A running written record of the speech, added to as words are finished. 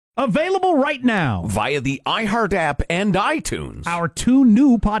Available right now via the iHeart app and iTunes. Our 2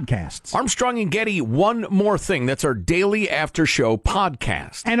 new podcasts. Armstrong and Getty, One More Thing. That's our daily after show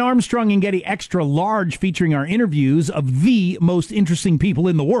podcast. And Armstrong and Getty Extra Large, featuring our interviews of the most interesting people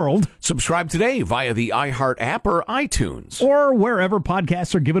in the world. Subscribe today via the iHeart app or iTunes. Or wherever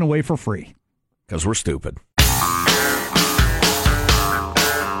podcasts are given away for free. Because we're stupid.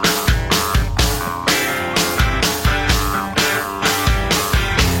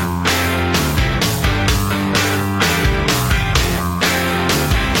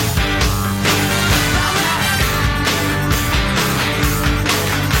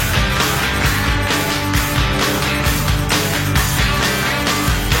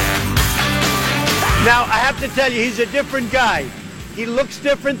 Now, I have to tell you, he's a different guy. He looks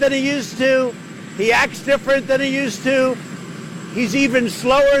different than he used to. He acts different than he used to. He's even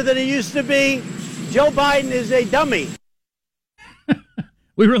slower than he used to be. Joe Biden is a dummy.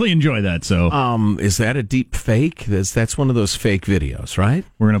 We really enjoy that, so. Is that a deep fake? That's one of those fake videos, right?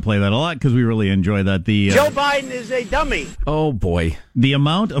 We're going to play that a lot because we really enjoy that. Joe Biden is a dummy. Oh, boy. The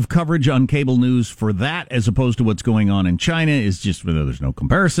amount of coverage on cable news for that as opposed to what's going on in China is just, there's no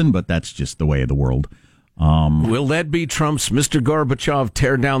comparison, but that's just the way of the world. Will that be Trump's Mr. Gorbachev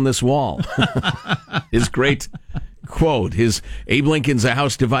tear down this wall? His great quote, his Abe Lincoln's "A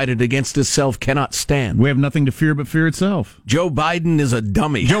house divided against itself cannot stand." We have nothing to fear but fear itself. Joe Biden is a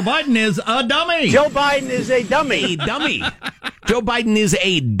dummy. Joe Biden is a dummy. Joe Biden is a dummy. A dummy. Joe Biden is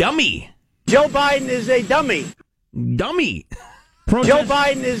a dummy. Joe Biden is a dummy. Dummy. Joe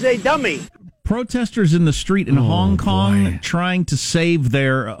Biden is a dummy. Protesters in the street in Hong Kong trying to save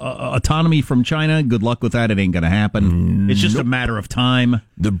their autonomy from China. Good luck with that. It ain't going to happen. It's just a matter of time.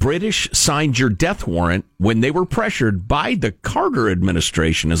 The British signed your death warrant when they were pressured by the Carter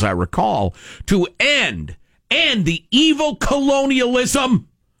administration, as I recall, to end the evil colonialism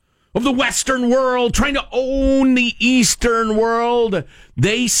of the Western world, trying to own the Eastern world.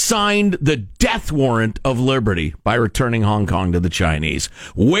 They signed the death warrant of liberty by returning Hong Kong to the Chinese.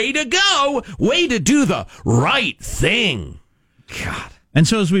 Way to go! Way to do the right thing. God. And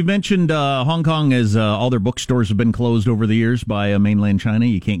so, as we mentioned, Hong Kong, as all their bookstores have been closed over the years by mainland China,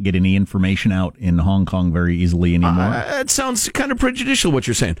 you can't get any information out in Hong Kong very easily anymore. That sounds kind of prejudicial, what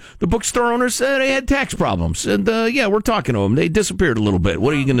you're saying. The bookstore owners said they had tax problems. And, we're talking to them. They disappeared a little bit.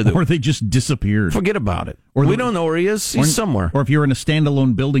 What are you going to do? Or they just disappeared. Forget about it. Or we don't know where he is. He's somewhere. Or if you're in a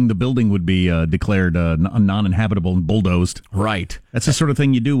standalone building, the building would be declared non-inhabitable and bulldozed. Right. That's the sort of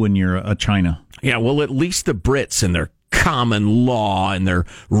thing you do when you're China. Yeah, well, at least the Brits and their common law and their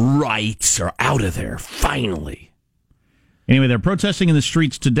rights are out of there, finally. Anyway, they're protesting in the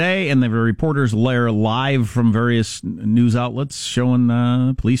streets today, and there are reporters live from various news outlets showing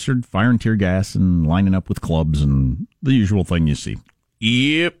police are firing tear gas and lining up with clubs and the usual thing you see.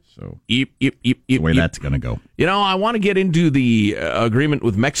 Yep. So, yep. The way that's going to go. You know, I want to get into the agreement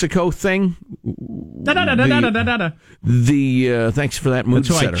with Mexico thing. Thanks for that mood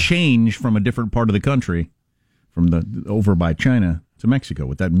setter. That's why I change from a different part of the country, from the over by China to Mexico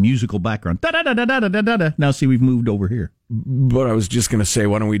with that musical background. Now see, we've moved over here. But I was just going to say,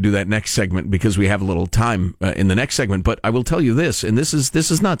 why don't we do that next segment, because we have a little time in the next segment. But I will tell you this, and this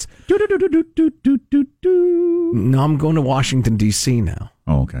is nuts. No, I'm going to Washington, D.C. now.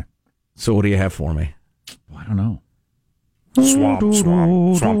 Oh, okay. So what do you have for me? I don't know. Swamp.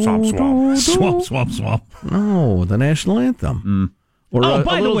 No, the national anthem. Or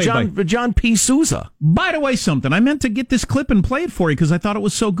by the way, John P. Sousa. By the way, something. I meant to get this clip and play it for you because I thought it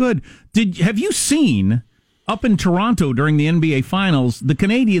was so good. Have you seen up in Toronto during the NBA Finals the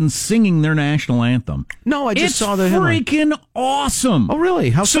Canadians singing their national anthem? No, I just saw the headline. It's freaking awesome. Oh,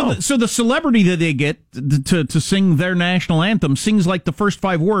 really? How so? So the celebrity that they get to sing their national anthem sings like the first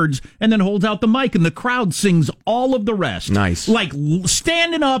 5 words and then holds out the mic and the crowd sings all of the rest. Nice. Like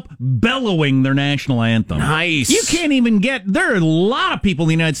standing up, bellowing their national anthem. Nice. You can't even there are a lot of people in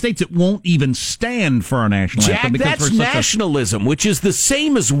the United States that won't even stand for our national anthem. Jack, that's nationalism, which is the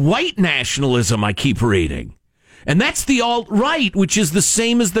same as white nationalism, I keep reading. And that's the alt-right, which is the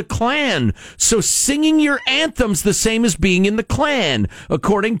same as the Klan. So singing your anthem's the same as being in the Klan,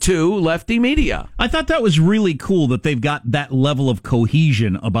 according to lefty media. I thought that was really cool that they've got that level of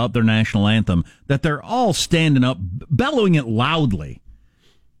cohesion about their national anthem, that they're all standing up, bellowing it loudly,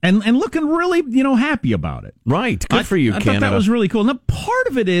 and looking really, happy about it. Right. Good for you, Canada. I thought that was really cool. Now, part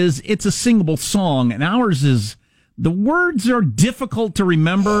of it is it's a singable song, and ours is... The words are difficult to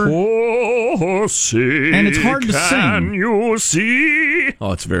remember. Oh, see, and it's hard to sing. Can you see?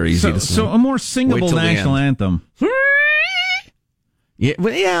 Oh, it's very easy to sing. So a more singable national anthem. Yeah,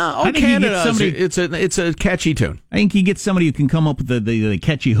 well, yeah. Oh, I think Canada. somebody, it's a catchy tune. I think you get somebody who can come up with the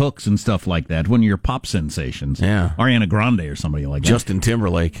catchy hooks and stuff like that. One of your pop sensations, Yeah. Ariana Grande or somebody like that. Justin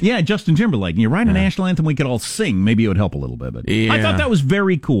Timberlake. Yeah, Justin Timberlake. And you write a national anthem we could all sing. Maybe it would help a little bit. But Yeah. I thought that was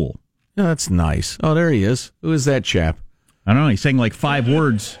very cool. Oh, that's nice. Oh, there he is. Who is that chap? I don't know. He sang like 5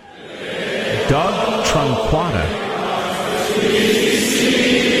 words. Doug Tronquata.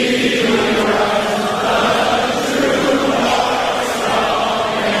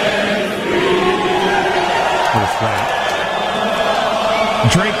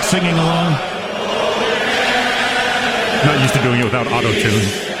 Drake singing along. Not used to doing it without auto-tune.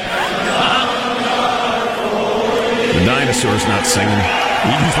 The dinosaur's not singing.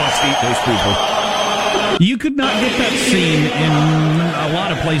 He just wants to eat those people. You could not get that scene in a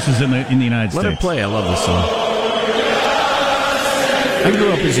lot of places in the United Let States. it play. I love this song. I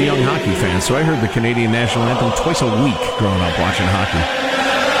grew up as a young hockey fan, so I heard the Canadian national anthem twice a week growing up watching hockey.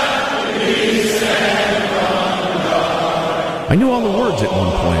 I knew all the words at one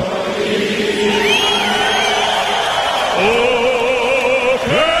point.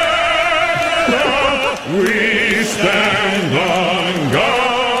 We stand on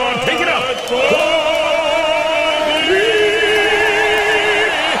guard. Take it up.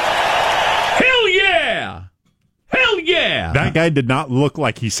 Hell yeah! Hell yeah! That guy did not look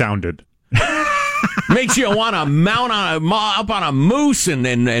like he sounded. Makes you want to mount up on a moose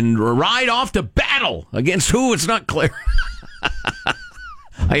and ride off to battle against who? It's not clear.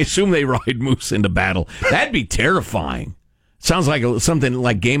 I assume they ride moose into battle. That'd be terrifying. Sounds like something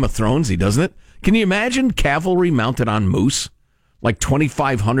like Game of Thronesy, doesn't it? Can you imagine cavalry mounted on moose? Like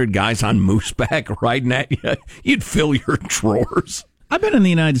 2,500 guys on mooseback riding at you? You'd fill your drawers. I've been in the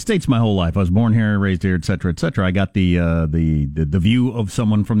United States my whole life. I was born here, raised here, et cetera, et cetera. I got the view of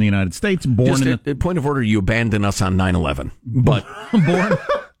someone from the United States. Just a point of order, you abandoned us on 9/11. But born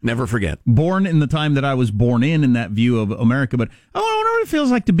never forget. Born in the time that I was born in that view of America. But I wonder what it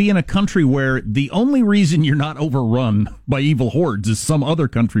feels like to be in a country where the only reason you're not overrun by evil hordes is some other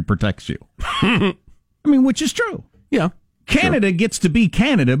country protects you. I mean, which is true. Yeah. Canada gets to be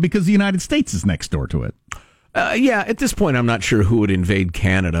Canada because the United States is next door to it. Yeah, at this point, I'm not sure who would invade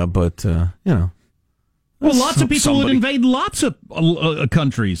Canada, but, you know. Well, lots of people would invade lots of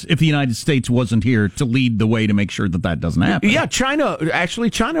countries if the United States wasn't here to lead the way to make sure that doesn't happen. Yeah, China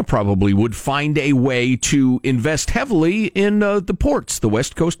probably would find a way to invest heavily in the ports, the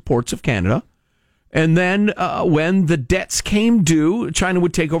West Coast ports of Canada. And then when the debts came due, China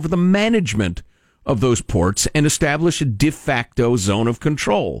would take over the management of those ports and establish a de facto zone of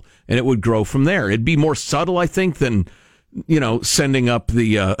control. And it would grow from there. It'd be more subtle, I think, than, sending up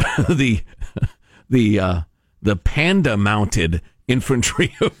the panda-mounted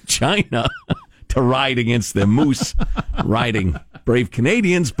infantry of China to ride against the moose riding brave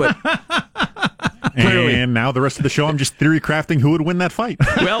Canadians, but clearly. And now the rest of the show, I'm just theory crafting who would win that fight.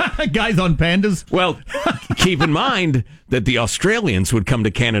 Well, guys on pandas. Well, keep in mind that the Australians would come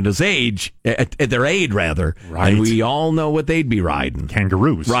to Canada's aid, rather, right. And we all know what they'd be riding.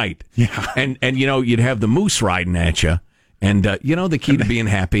 Kangaroos. Right. Yeah. And you'd have the moose riding at you, and the key to being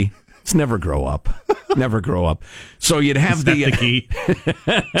happy is never grow up. Never grow up. So you'd have the key.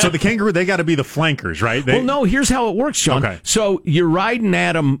 So the kangaroo, they got to be the flankers, right? Well, no, here's how it works, Sean. Okay. So you're riding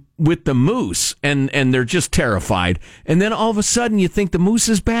at them with the moose, and they're just terrified. And then all of a sudden, you think the moose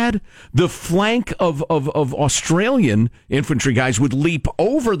is bad? The flank of Australian infantry guys would leap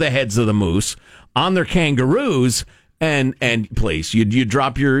over the heads of the moose on their kangaroos. And please, you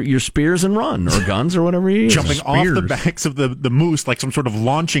drop your spears and run, or guns, or whatever you use. Jumping off the backs of the moose like some sort of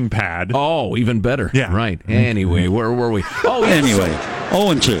launching pad. Oh, even better. Yeah. Right. Anyway, where were we? Oh, anyway,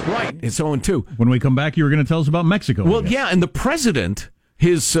 0-2. Right. It's 0-2. When we come back, you were going to tell us about Mexico. Well, yeah, and the president,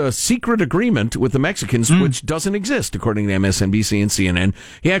 his secret agreement with the Mexicans, which doesn't exist, according to MSNBC and CNN,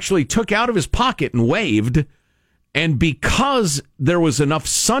 he actually took out of his pocket and waved, and because there was enough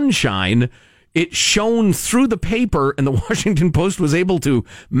sunshine, it shone through the paper, and the Washington Post was able to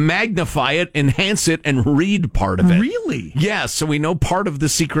magnify it, enhance it, and read part of it. Really? Yes, so we know part of the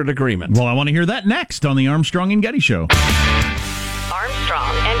secret agreement. Well, I want to hear that next on the Armstrong and Getty Show.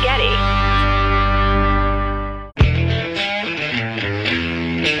 Armstrong and Getty.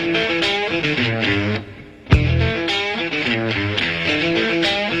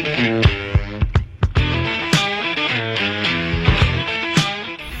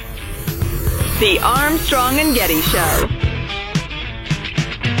 The Armstrong and Getty Show.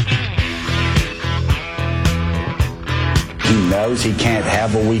 He knows he can't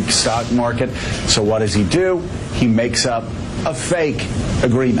have a weak stock market, so what does he do? He makes up a fake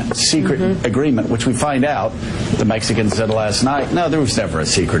agreement, secret agreement, which we find out, the Mexicans said last night, no, there was never a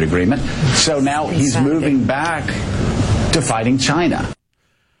secret agreement. So now he's moving back to fighting China.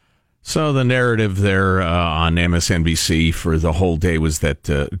 So the narrative there on MSNBC for the whole day was that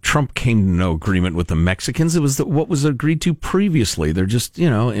Trump came to no agreement with the Mexicans. It was what was agreed to previously. They're just,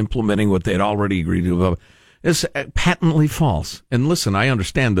 implementing what they had already agreed to. It's patently false. And listen, I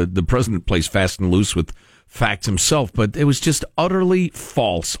understand that the president plays fast and loose with facts himself, but it was just utterly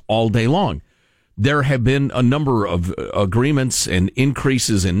false all day long. There have been a number of agreements and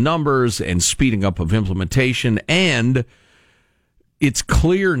increases in numbers and speeding up of implementation, and it's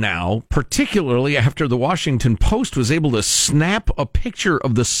clear now, particularly after the Washington Post was able to snap a picture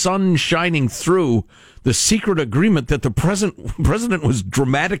of the sun shining through the secret agreement that the president was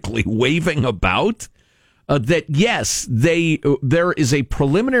dramatically waving about, that yes, there is a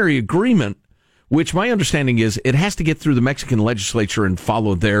preliminary agreement, which my understanding is it has to get through the Mexican legislature and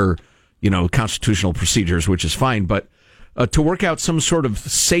follow their, constitutional procedures, which is fine, but to work out some sort of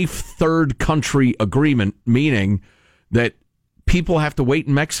safe third country agreement, meaning that people have to wait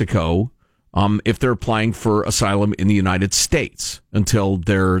in Mexico if they're applying for asylum in the United States until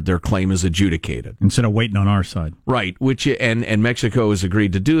their claim is adjudicated, instead of waiting on our side. Right, which and Mexico has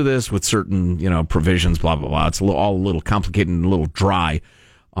agreed to do this with certain provisions. Blah blah blah. It's all a little complicated and a little dry,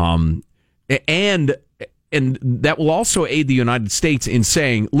 and that will also aid the United States in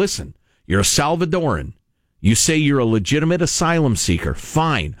saying, listen, you're a Salvadoran. You say you're a legitimate asylum seeker.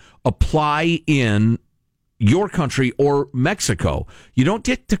 Fine, apply in your country or Mexico. You don't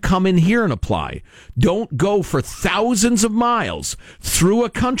get to come in here and apply. Don't go for thousands of miles through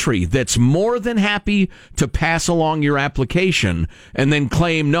a country that's more than happy to pass along your application and then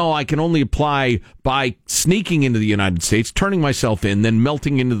claim, no, I can only apply by sneaking into the United States, turning myself in, then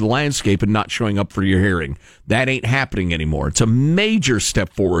melting into the landscape and not showing up for your hearing. That ain't happening anymore. It's a major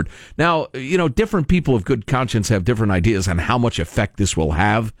step forward. Now, different people of good conscience have different ideas on how much effect this will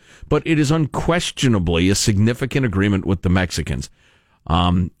have, but it is unquestionably a significant agreement with the Mexicans.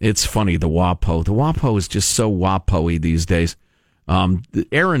 It's funny, the WAPO. The WAPO is just so WAPO-y these days.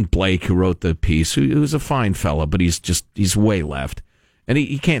 Aaron Blake, who wrote the piece, who's a fine fella, but he's way left. And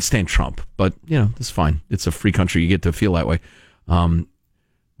he can't stand Trump, but, it's fine. It's a free country. You get to feel that way.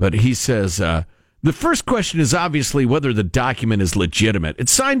 But he says, the first question is obviously whether the document is legitimate.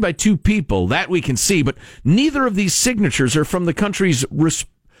 It's signed by two people, that we can see, but neither of these signatures are from the country's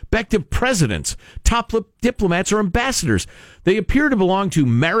respective presidents, top diplomats, or ambassadors. They appear to belong to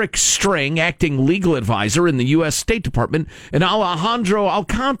Merrick String, acting legal advisor in the U.S. State Department, and Alejandro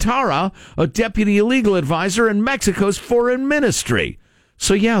Alcantara, a deputy legal advisor in Mexico's foreign ministry.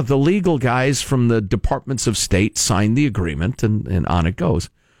 So, yeah, the legal guys from the departments of state signed the agreement, and on it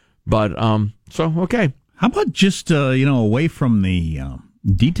goes. But, okay. How about just, away from the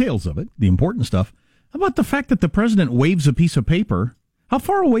details of it, the important stuff, how about the fact that the president waves a piece of paper? How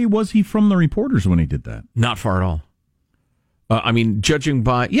far away was he from the reporters when he did that? Not far at all. Judging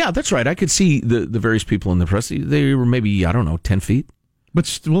by, that's right. I could see the various people in the press. They were maybe, 10 feet. But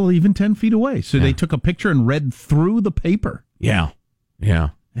still, even 10 feet away. So they took a picture and read through the paper. Yeah.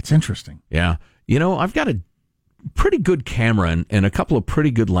 That's interesting. Yeah. I've got a pretty good camera and a couple of pretty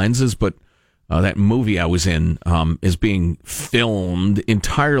good lenses, but that movie I was in is being filmed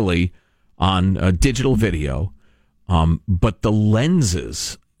entirely on digital video. But the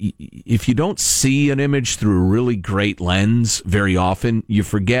lenses, if you don't see an image through a really great lens very often, you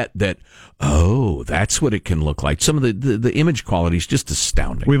forget that, that's what it can look like. Some of the image quality is just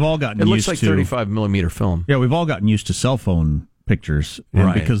astounding. We've all gotten used to... It looks like 35 millimeter film. Yeah, we've all gotten used to cell phone pictures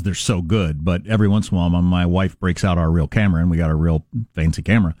because they're so good. But every once in a while, my wife breaks out our real camera, and we got a real fancy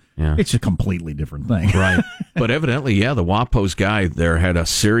camera. Yeah. It's a completely different thing. Right. But evidently, the WAPO's guy there had a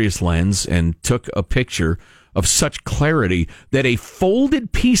serious lens and took a picture of such clarity that a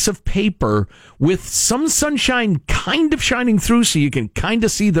folded piece of paper with some sunshine kind of shining through so you can kind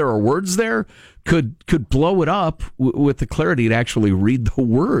of see there are words there could blow it up with the clarity to actually read the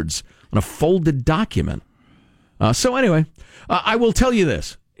words on a folded document. So anyway, I will tell you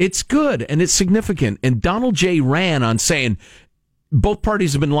this. It's good and it's significant. And Donald J. ran on saying, both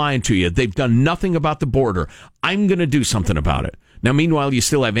parties have been lying to you. They've done nothing about the border. I'm going to do something about it. Now, meanwhile, you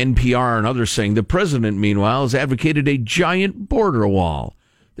still have NPR and others saying the president, meanwhile, has advocated a giant border wall.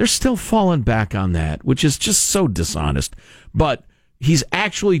 They're still falling back on that, which is just so dishonest. But he's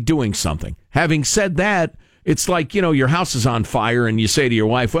actually doing something. Having said that, it's like, your house is on fire and you say to your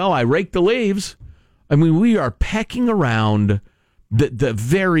wife, well, I raked the leaves. I mean, we are pecking around the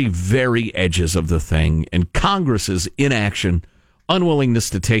very, very edges of the thing, and Congress's inaction, unwillingness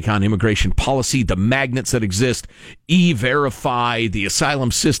to take on immigration policy, the magnets that exist, E-Verify, the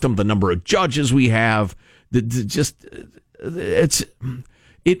asylum system, the number of judges we have, it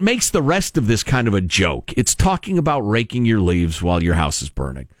makes the rest of this kind of a joke. It's talking about raking your leaves while your house is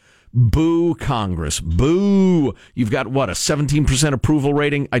burning. Boo, Congress. Boo. You've got, what, a 17% approval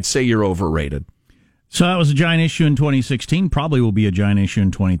rating? I'd say you're overrated. So that was a giant issue in 2016, probably will be a giant issue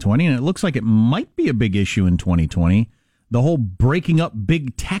in 2020, and it looks like it might be a big issue in 2020. The whole breaking up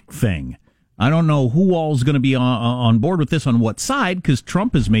big tech thing. I don't know who all is going to be on board with this on what side, because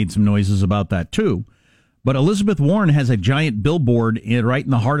Trump has made some noises about that too. But Elizabeth Warren has a giant billboard right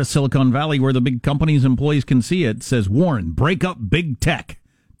in the heart of Silicon Valley where the big company's employees can see it. It says, Warren, break up big tech.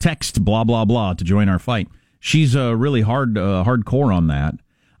 Text blah, blah, blah to join our fight. She's really hardcore on that.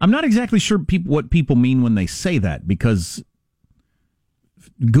 I'm not exactly sure what people mean when they say that, because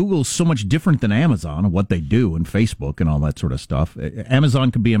Google's so much different than Amazon and what they do, and Facebook and all that sort of stuff.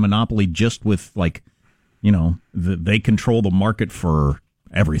 Amazon could be a monopoly just with, they control the market for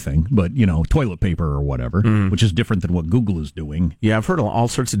everything, but, toilet paper or whatever, which is different than what Google is doing. Yeah, I've heard all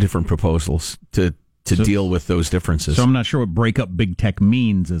sorts of different proposals to deal with those differences. So I'm not sure what break up big tech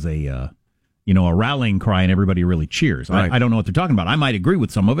means as a rallying cry and everybody really cheers. Right. I don't know what they're talking about. I might agree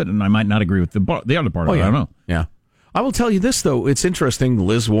with some of it, and I might not agree with the other part of it. I don't know. Yeah. I will tell you this, though. It's interesting.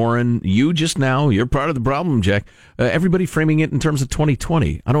 Liz Warren, you're part of the problem, Jack. Everybody framing it in terms of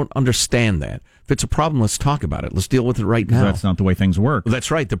 2020. I don't understand that. If it's a problem, let's talk about it. Let's deal with it right now. That's not the way things work.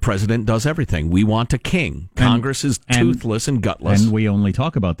 That's right. The president does everything. We want a king. Congress is toothless and gutless. And we only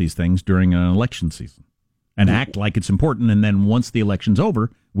talk about these things during an election season and act like it's important. And then once the election's over,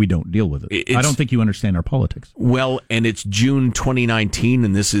 we don't deal with it. I don't think you understand our politics. Well, and it's June 2019,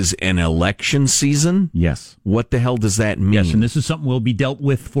 and this is an election season? Yes. What the hell does that mean? Yes, and this is something will be dealt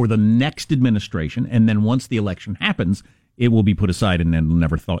with for the next administration, and then once the election happens, it will be put aside and then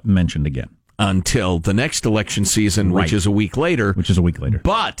never mentioned again. Until the next election season, which is a week later.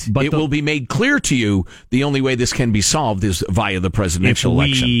 But it will be made clear to you the only way this can be solved is via the presidential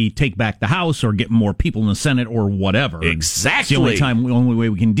election. If we take back the House or get more people in the Senate or whatever. Exactly. It's the only way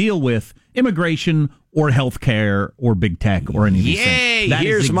we can deal with immigration or health care or big tech or any of these things. Yay!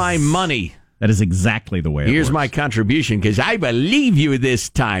 Here's my money. That is exactly the way it works. Here's my contribution, because I believe you this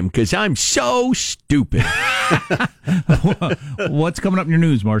time, because I'm so stupid. What's coming up in your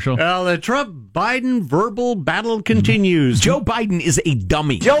news, Marshall? Well, the Trump-Biden verbal battle continues. Joe Biden is a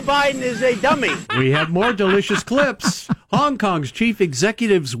dummy. Joe Biden is a dummy. We have more delicious clips. Hong Kong's chief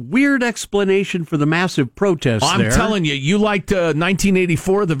executive's weird explanation for the massive protests I'm telling you, you liked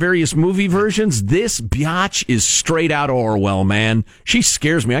 1984, the various movie versions? This biatch is straight out Orwell, man. She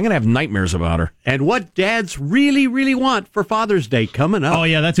scares me. I'm going to have nightmares about her. And what dads really, really want for Father's Day coming up. Oh,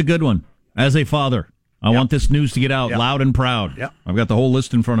 yeah, that's a good one. As a father, I want this news to get out loud and proud. Yep. I've got the whole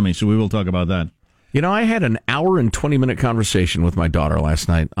list in front of me, so we will talk about that. I had an hour and 20-minute conversation with my daughter last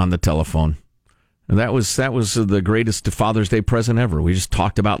night on the telephone. And that was the greatest Father's Day present ever. We just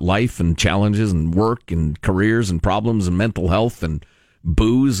talked about life and challenges and work and careers and problems and mental health and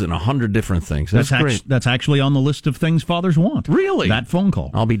booze and 100 different things. That's great. That's actually on the list of things fathers want. Really? That phone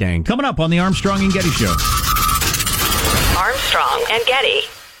call. I'll be danged. Coming up on the Armstrong and Getty Show. Armstrong and Getty.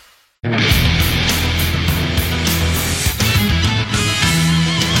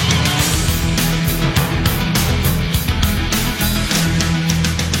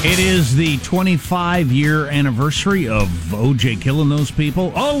 It is the 25-year anniversary of O.J. killing those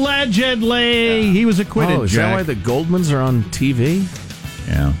people. Allegedly! Yeah. He was acquitted, is that why the Goldmans are on TV?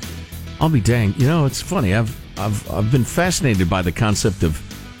 Yeah. I'll be danged. It's funny. I've been fascinated by the concept of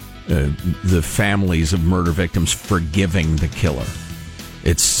the families of murder victims forgiving the killer.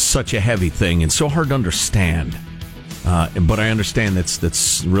 It's such a heavy thing and so hard to understand. But I understand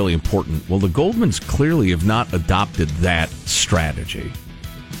that's really important. Well, the Goldmans clearly have not adopted that strategy.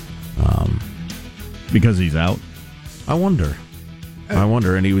 Because he's out? I wonder.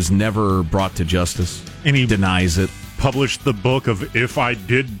 And he was never brought to justice. And he denies it. Published the book of If I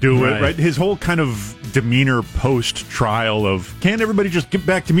Did Do It, right? His whole kind of demeanor post-trial of, can't everybody just get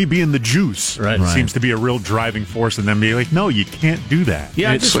back to me being the juice? Right. Seems to be a real driving force in them being like, no, you can't do that.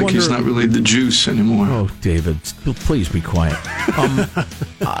 Yeah, it's like he's not really the juice anymore. Oh, David, please be quiet.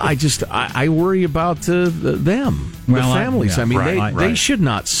 I worry about them, the families. They should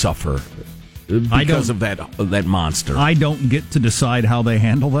not suffer because of that monster. I don't get to decide how they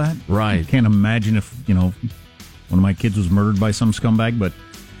handle that. Right. I can't imagine if, one of my kids was murdered by some scumbag, but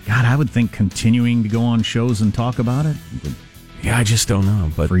God, I would think continuing to go on shows and talk about it. Yeah, I just don't know.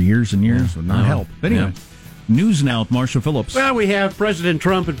 But for years and years would not help. But anyway, News now with Marshall Phillips. Well, we have President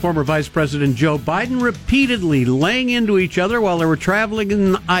Trump and former Vice President Joe Biden repeatedly laying into each other while they were traveling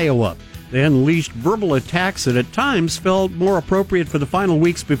in Iowa. They unleashed verbal attacks that at times felt more appropriate for the final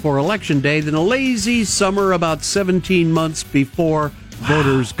weeks before Election Day than a lazy summer about 17 months before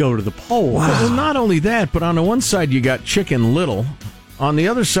voters go to the polls. Well, not only that, but on the one side you got Chicken Little. On the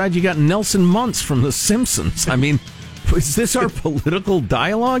other side you got Nelson Muntz from The Simpsons. I mean, is this our political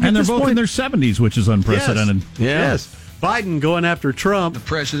dialogue And at they're this both point? in their 70s, which is unprecedented. Yes. Biden going after Trump. The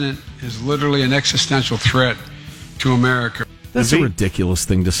president is literally an existential threat to America. That's a ridiculous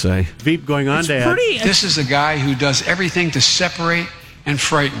thing to say. Veep going on to add. This is a guy who does everything to separate and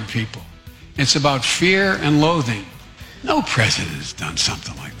frighten people. It's about fear and loathing. No president has done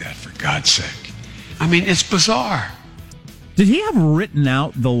something like that, for God's sake. I mean, it's bizarre. Did he have written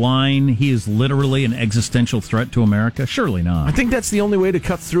out the line, he is literally an existential threat to America? Surely not. I think that's the only way to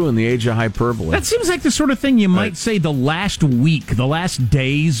cut through in the age of hyperbole. That seems like the sort of thing you might say the last week, the last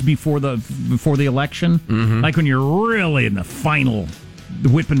days before the election, like when you're really in the final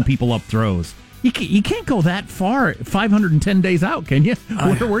whipping people up throws. You can't go that far 510 days out, can you?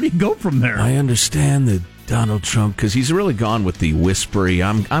 Where do you go from there? I understand that Donald Trump, because he's really gone with the whispery,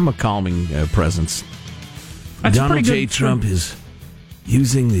 I'm a calming presence. That's Donald pretty good. J. Trump is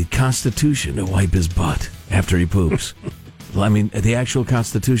using the Constitution to wipe his butt after he poops. Well, I mean, the actual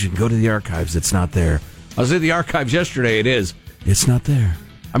Constitution, go to the archives. It's not there. I was at the archives yesterday. It is. It's not there.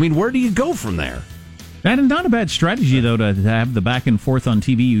 I mean, where do you go from there? That is not a bad strategy, though, to have the back and forth on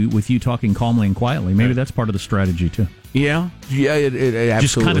TV with you talking calmly and quietly. Maybe that's part of the strategy, too. Yeah, it absolutely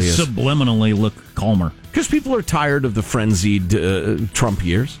Just kind of is. subliminally look calmer. Because people are tired of the frenzied Trump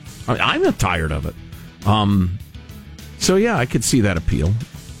years. I mean, I'm not tired of it. So, yeah, I could see that appeal.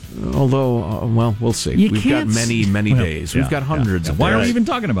 Although, well, we'll see. We've got many days. We've got hundreds of days. Why are we even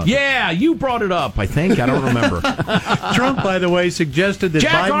talking about that? Yeah, you brought it up, I think. I don't remember. Trump, by the way, suggested that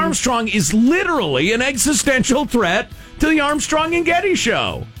Jack Biden... Armstrong is literally an existential threat to the Armstrong and Getty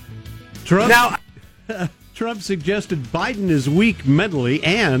show. Trump suggested Biden is weak mentally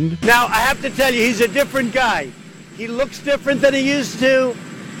and... Now, I have to tell you, he's a different guy. He looks different than he used to.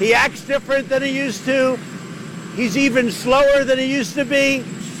 He acts different than he used to. He's even slower than he used to be.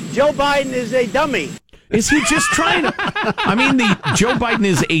 Joe Biden is a dummy. Is he just trying to... I mean, the Joe Biden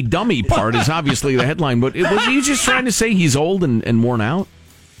is a dummy part is obviously the headline, but was he just trying to say he's old and worn out?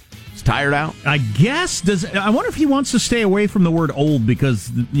 He's tired out? I guess. I wonder if he wants to stay away from the word old because,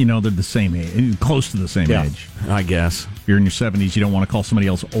 they're the same age, close to the same age. I guess. If you're in your 70s, you don't want to call somebody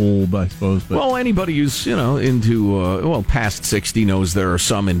else old, I suppose. But. Well, anybody who's, into, past 60 knows there are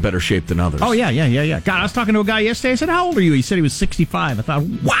some in better shape than others. Oh, yeah. God, I was talking to a guy yesterday. I said, how old are you? He said he was 65. I thought,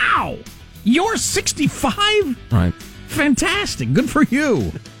 wow, you're 65? Right. Fantastic. Good for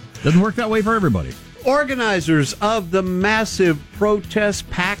you. Doesn't work that way for everybody. Organizers of the massive protest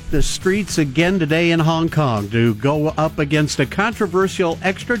packed the streets again today in Hong Kong to go up against a controversial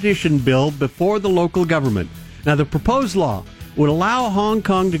extradition bill before the local government. Now, the proposed law would allow Hong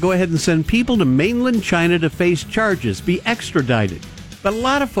Kong to go ahead and send people to mainland China to face charges, be extradited. But a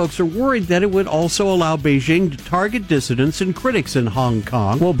lot of folks are worried that it would also allow Beijing to target dissidents and critics in Hong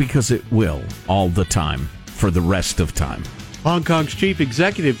Kong. Well, because it will all the time for the rest of time. Hong Kong's chief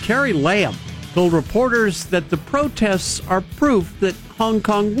executive, Carrie Lam, told reporters that the protests are proof that Hong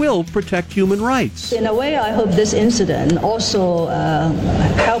Kong will protect human rights. In a way, I hope this incident also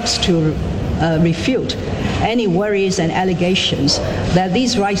helps to refute any worries and allegations that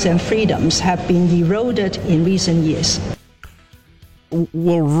these rights and freedoms have been eroded in recent years.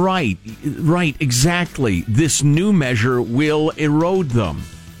 Well, right, exactly. This new measure will erode them.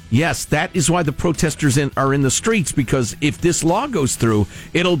 Yes, that is why the protesters are in the streets, because if this law goes through,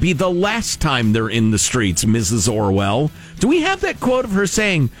 it'll be the last time they're in the streets, Mrs. Orwell. Do we have that quote of her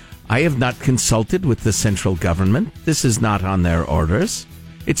saying, I have not consulted with the central government. This is not on their orders.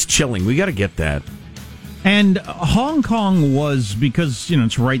 It's chilling. We got to get that. And Hong Kong was, because,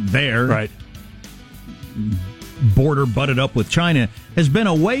 it's right there. Right. Border butted up with China, has been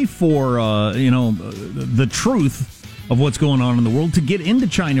a way for, the truth of what's going on in the world to get into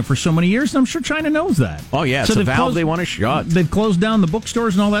China for so many years, and I'm sure China knows that. Oh, yeah, it's a valve they want to shut. They've closed down the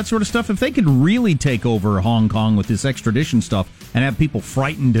bookstores and all that sort of stuff. If they could really take over Hong Kong with this extradition stuff and have people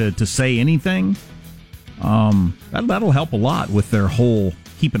frightened to say anything, that'll help a lot with their whole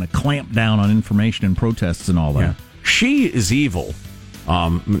keeping a clamp down on information and protests and all that. Yeah. She is evil.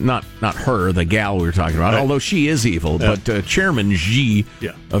 Not her, the gal we were talking about, although she is evil. Yeah. But Chairman Xi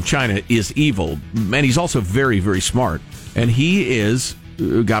of China is evil. And he's also very, very smart. And he is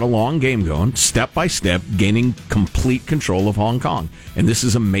got a long game going, step by step, gaining complete control of Hong Kong. And this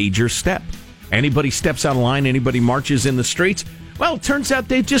is a major step. Anybody steps out of line, anybody marches in the streets, well, it turns out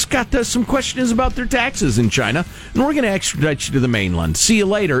they've just got some questions about their taxes in China, and we're going to extradite you to the mainland. See you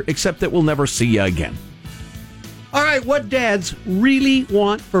later, except that we'll never see you again. All right, what dads really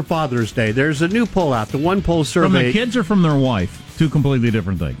want for Father's Day? There's a new poll out, the One Poll survey. From their kids or from their wife? Two completely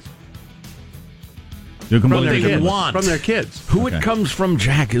different things. From their kids. Who it comes from,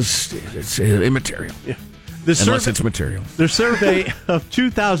 Jack, is immaterial. Yeah. Unless it's material. The survey of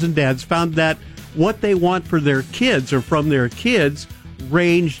 2,000 dads found that what they want for their kids or from their kids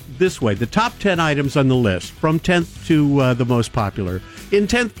ranged this way. The top 10 items on the list, from 10th to the most popular. In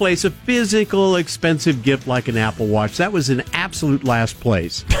 10th place, a physical, expensive gift like an Apple Watch. That was in absolute last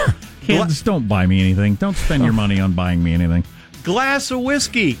place. Kids, don't buy me anything. Don't spend your money on buying me anything. Glass of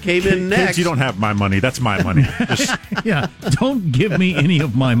whiskey came in next. Kids, you don't have my money. That's my money. Yeah, don't give me any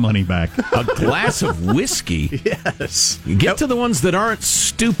of my money back. A glass of whiskey? Yes. Get to the ones that aren't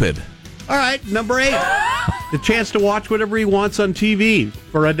stupid. All right, number 8. The chance to watch whatever he wants on TV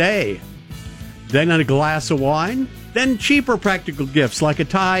for a day. Then a glass of wine. Then cheaper practical gifts like a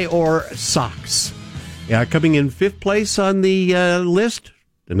tie or socks. Yeah, coming in 5th place on the list,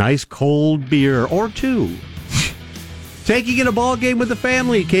 a nice cold beer or two. Taking in a ball game with the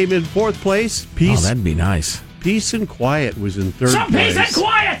family came in 4th place. Oh, that'd be nice. Peace and quiet was in 3rd place. Peace and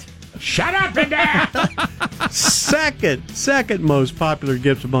quiet! Shut up, Dad! Second most popular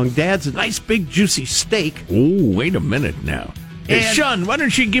gift among dads, a nice big juicy steak. Oh, wait a minute now. Hey, Sean, why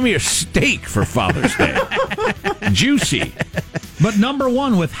don't you give me a steak for Father's Day? Juicy. But number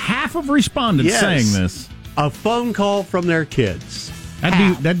 1, with half of respondents saying this. A phone call from their kids.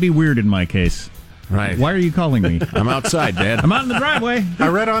 That'd be weird in my case. Right. Why are you calling me? I'm outside, Dad. I'm out in the driveway. I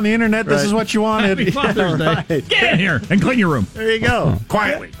read on the internet this is what you wanted. Happy Father's Day. Right. Get in here and clean your room. There you go.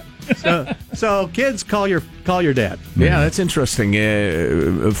 Quietly. So kids, call your dad. Yeah, that's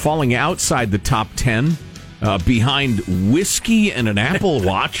interesting. Falling outside the top 10, behind whiskey and an Apple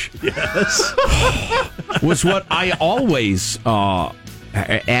Watch. Yes. Was what I always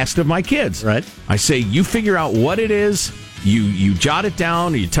asked of my kids. Right. I say, you figure out what it is. You jot it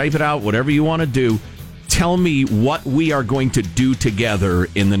down or you type it out, whatever you want to do. Tell me what we are going to do together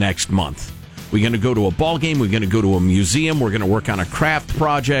in the next month. We're going to go to a ball game. We're going to go to a museum. We're going to work on a craft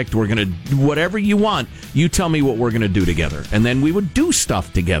project. We're going to do whatever you want. You tell me what we're going to do together. And then we would do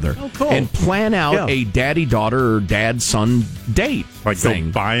stuff together. Oh, cool. And plan out a daddy-daughter or dad-son date Like thing.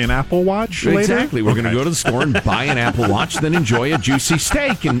 go buy an Apple Watch later? Exactly. We're going to go to the store and buy an Apple Watch, then enjoy a juicy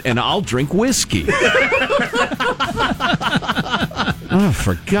steak, and I'll drink whiskey. Oh,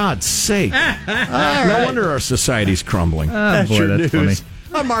 for God's sake. No wonder our society's crumbling. That's boy, your that's news. funny.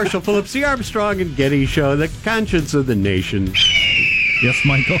 I'm Marshall Phillips, the Armstrong and Getty Show, the conscience of the nation. Yes,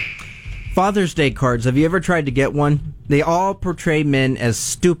 Michael? Father's Day cards. Have you ever tried to get one? They all portray men as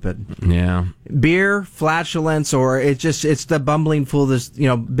stupid. Yeah. Beer, flatulence, or it's the bumbling fool, this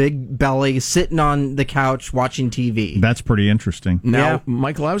big belly, sitting on the couch watching TV. That's pretty interesting. Now,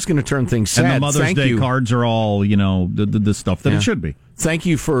 Michael, I was going to turn things sad. And the Mother's Day cards are all, the stuff that it should be. Thank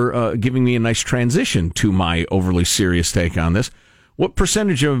you for giving me a nice transition to my overly serious take on this. What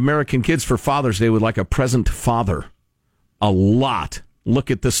percentage of American kids for Father's Day would like a present father? A lot.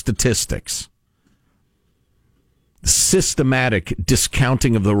 Look at the statistics. Systematic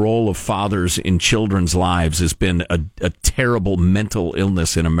discounting of the role of fathers in children's lives has been a terrible mental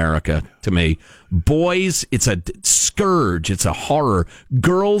illness in America to me. Boys, it's a scourge. It's a horror.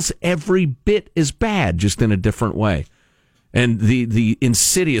 Girls, every bit as bad, just in a different way. And the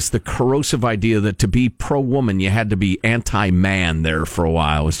insidious, the corrosive idea that to be pro-woman, you had to be anti-man there for a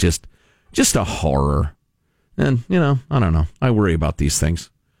while was just a horror. And, I don't know. I worry about these things.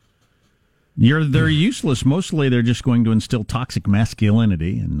 They're useless. Mostly they're just going to instill toxic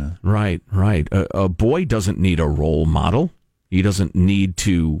masculinity. And Right. A boy doesn't need a role model. He doesn't need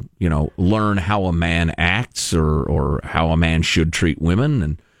to, learn how a man acts or how a man should treat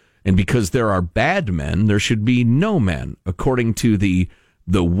women. And because there are bad men, there should be no men, according to the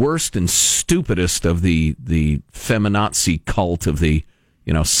worst and stupidest of the feminazi cult of the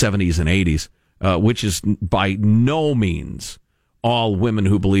 70s and 80s, which is by no means all women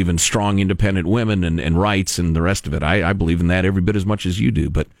who believe in strong, independent women and rights and the rest of it. I believe in that every bit as much as you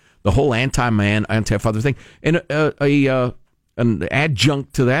do. But the whole anti-man, anti-father thing, and an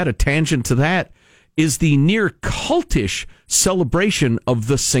adjunct to that, a tangent to that, is the near cultish celebration of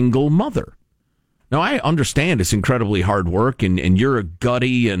the single mother. Now, I understand it's incredibly hard work, and you're a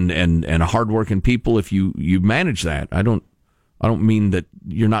gutty and a hardworking people if you manage that. I don't mean that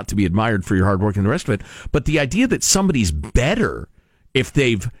you're not to be admired for your hard work and the rest of it, but the idea that somebody's better if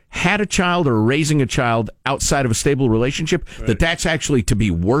they've had a child or raising a child outside of a stable relationship, right, that's actually to be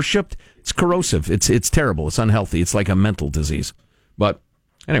worshipped, It's corrosive. It's terrible. It's unhealthy. It's like a mental disease. But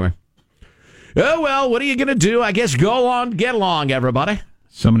anyway. Oh, well, what are you going to do? I guess go on, get along, everybody.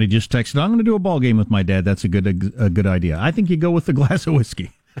 Somebody just texted, I'm going to do a ball game with my dad. That's a good idea. I think you go with the glass of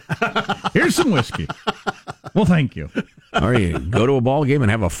whiskey. Here's some whiskey. Well, thank you. Or you go to a ball game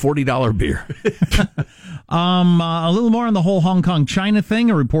and have a $40 beer. A little more on the whole Hong Kong China thing.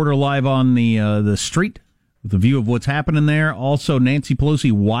 A reporter live on the street with a view of what's happening there. Also, Nancy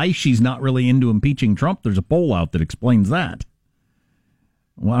Pelosi, why she's not really into impeaching Trump. There's a poll out that explains that.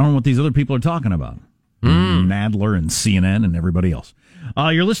 Well, I don't know what these other people are talking about. Nadler and CNN and everybody else.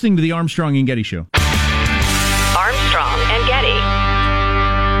 You're listening to the Armstrong and Getty Show. Armstrong and Getty.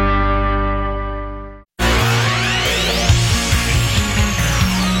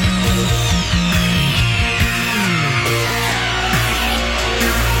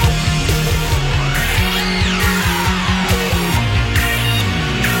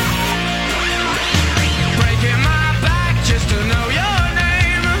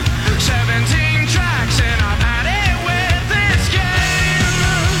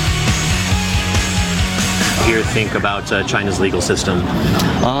 Think about China's legal system?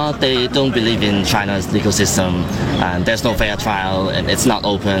 They don't believe in China's legal system, and there's no fair trial, and it's not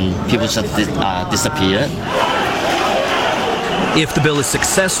open. People just disappear. If the bill is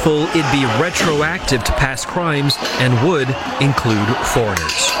successful, it'd be retroactive to past crimes and would include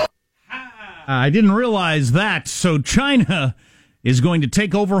foreigners. I didn't realize that. So China is going to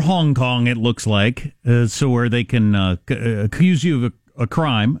take over Hong Kong, it looks like, so where they can accuse you of a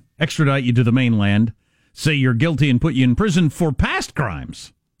crime, extradite you to the mainland, say you're guilty and put you in prison for past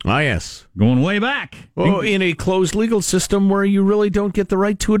crimes. Ah, yes. Going way back. Well, in a closed legal system where you really don't get the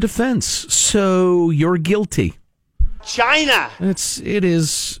right to a defense. So you're guilty. China. It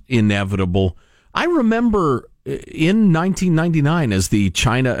is inevitable. I remember in 1999 as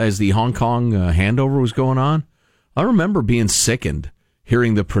the Hong Kong handover was going on, I remember being sickened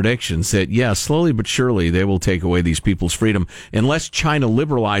hearing the predictions that, slowly but surely they will take away these people's freedom. Unless China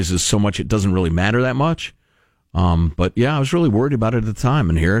liberalizes so much it doesn't really matter that much. But I was really worried about it at the time,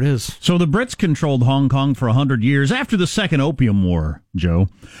 and here it is. So the Brits controlled Hong Kong for 100 years after the Second Opium War, Joe.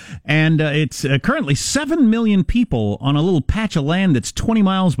 And it's currently 7 million people on a little patch of land that's 20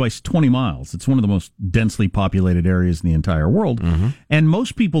 miles by 20 miles. It's one of the most densely populated areas in the entire world. Mm-hmm. And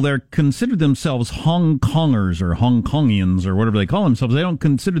most people there consider themselves Hong Kongers or Hong Kongians or whatever they call themselves. They don't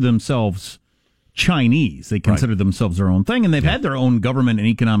consider themselves Chinese. They consider themselves their own thing, and they've had their own government and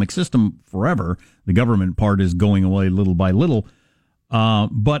economic system forever. The government part is going away little by little.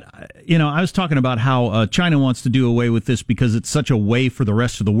 But I was talking about how China wants to do away with this because it's such a way for the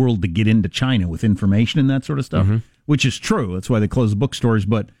rest of the world to get into China with information and that sort of stuff, which is true. That's why they close bookstores.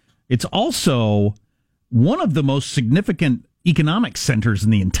 But it's also one of the most significant economic centers in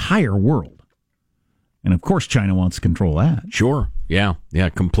the entire world. And, of course, China wants to control that. Sure. Yeah,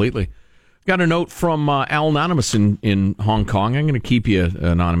 completely. Got a note from Al Anonymous in Hong Kong. I'm going to keep you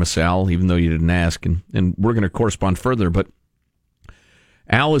anonymous, Al, even though you didn't ask, and we're going to correspond further. But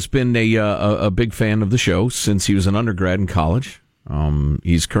Al has been a big fan of the show since he was an undergrad in college.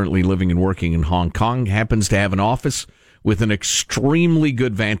 He's currently living and working in Hong Kong, happens to have an office with an extremely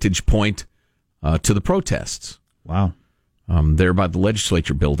good vantage point to the protests. Wow. There by the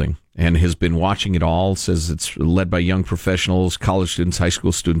legislature building, and has been watching it all. Says it's led by young professionals, college students, high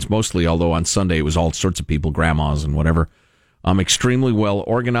school students mostly, although on Sunday it was all sorts of people, grandmas and whatever. Extremely well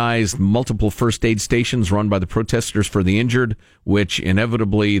organized, multiple first aid stations run by the protesters for the injured, which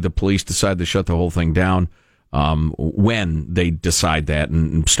inevitably the police decide to shut the whole thing down when they decide that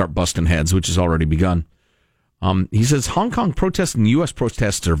and start busting heads, which has already begun. He says Hong Kong protests and U.S.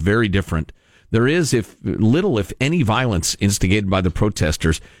 protests are very different. There is little, if any, violence instigated by the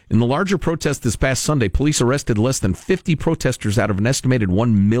protesters. In the larger protest this past Sunday, police arrested less than 50 protesters out of an estimated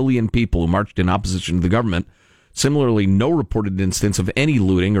 1 million people who marched in opposition to the government. Similarly, no reported instance of any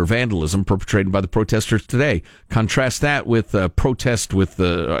looting or vandalism perpetrated by the protesters today. Contrast that with a protest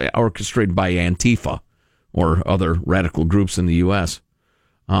orchestrated by Antifa or other radical groups in the U.S.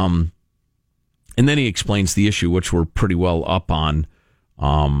 And then he explains the issue, which we're pretty well up on.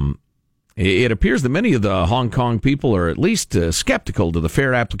 It appears that many of the Hong Kong people are at least skeptical to the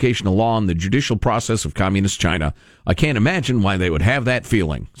fair application of law and the judicial process of communist China. I can't imagine why they would have that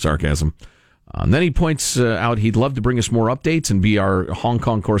feeling. Sarcasm. And then he points out he'd love to bring us more updates and be our Hong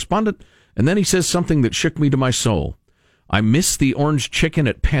Kong correspondent. And then he says something that shook me to my soul. I miss the orange chicken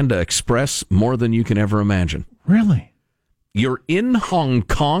at Panda Express more than you can ever imagine. Really? You're in Hong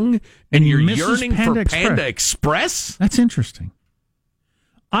Kong and you're yearning for Express. Panda Express? That's interesting.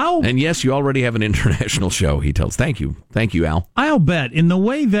 And yes, you already have an international show, he tells. Thank you, Al. I'll bet in the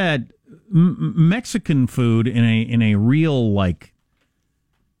way that Mexican food in a real, like,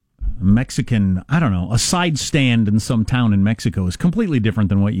 Mexican, I don't know, a side stand in some town in Mexico is completely different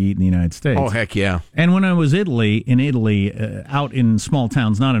than what you eat in the United States. Oh, heck yeah. And when I was in Italy, out in small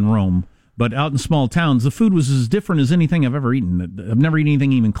towns, not in Rome, but out in small towns, the food was as different as anything I've ever eaten. I've never eaten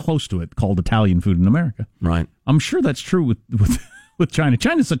anything even close to it called Italian food in America. Right. I'm sure that's true with China.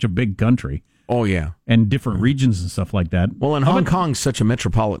 China's such a big country. Oh, yeah. And different regions and stuff like that. Well, and Hong Kong's such a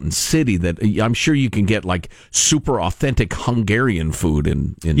metropolitan city that I'm sure you can get, like, super authentic Hungarian food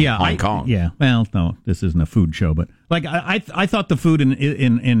in Hong Kong. Yeah. Well, no, this isn't a food show, but, like, I thought the food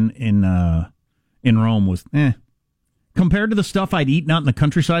in Rome was compared to the stuff I'd eaten out in the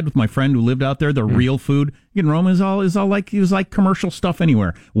countryside with my friend who lived out there. The real food in Rome is all like, it was like commercial stuff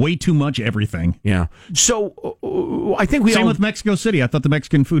anywhere. Way too much everything. Yeah. So I think same with Mexico City. I thought the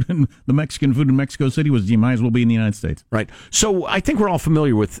Mexican food in Mexico City was, you might as well be in the United States. Right. So I think we're all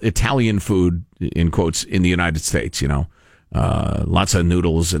familiar with Italian food, in quotes, in the United States, you know. Lots of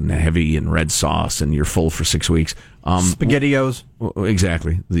noodles and heavy and red sauce, and you're full for 6 weeks. SpaghettiOs.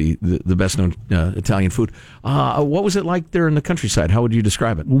 Exactly. The best known Italian food. What was it like there in the countryside? How would you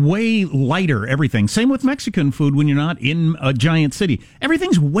describe it? Way lighter, everything. Same with Mexican food when you're not in a giant city.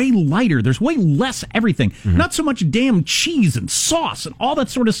 Everything's way lighter. There's way less everything. Mm-hmm. Not so much damn cheese and sauce and all that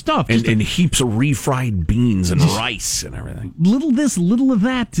sort of stuff. And heaps of refried beans and rice and everything. Little this, little of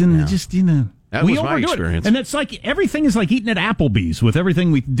that, and just, you know. That was my experience. And it's like everything is like eating at Applebee's with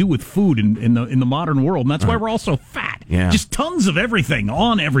everything we do with food in the modern world. And that's why we're all so fat. Yeah. Just tons of everything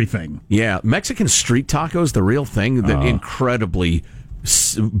on everything. Yeah. Mexican street tacos, the real thing. The incredibly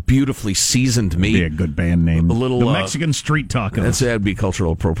beautifully seasoned meat. That'd be a good band name. The Mexican street tacos. That'd be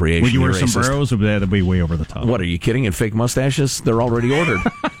cultural appropriation. Would you wear sombreros, or that'd be way over the top? What, are you kidding? And fake mustaches? They're already ordered.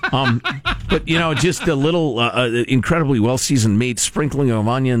 But, you know, just a little incredibly well-seasoned meat, sprinkling of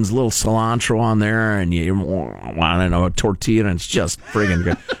onions, a little cilantro on there, and I don't know, a tortilla, and it's just friggin'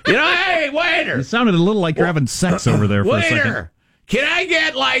 good. You know, hey, waiter! It sounded a little like you're having sex over there for a second. Waiter! Can I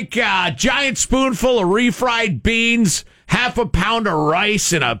get, like, a giant spoonful of refried beans, half a pound of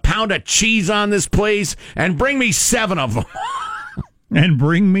rice, and a pound of cheese on this, please? And bring me 7 of them. And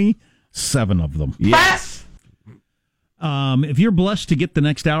bring me 7 of them. Yes! If you're blessed to get the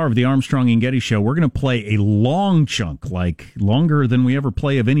next hour of the Armstrong and Getty Show, we're going to play a long chunk, like longer than we ever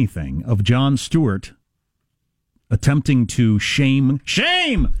play of anything, of Jon Stewart attempting to attempting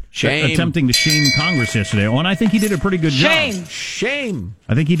to shame Congress yesterday. Oh, and I think he did a pretty good job. Shame.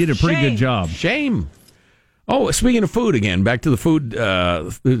 I think he did a pretty good job. Shame. Oh, speaking of food again, back to the food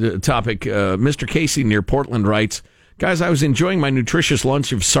topic. Mr. Casey near Portland writes, guys, I was enjoying my nutritious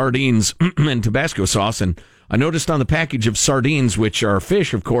lunch of sardines and Tabasco sauce, and I noticed on the package of sardines, which are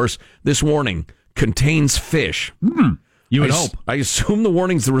fish, of course, this warning contains fish. You would hope. I assume the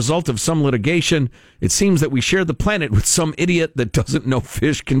warning's the result of some litigation. It seems that we share the planet with some idiot that doesn't know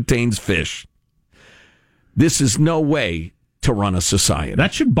fish contains fish. This is no way to run a society.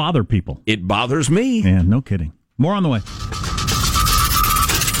 That should bother people. It bothers me. Yeah, no kidding. More on the way.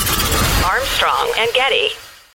 Armstrong and Getty.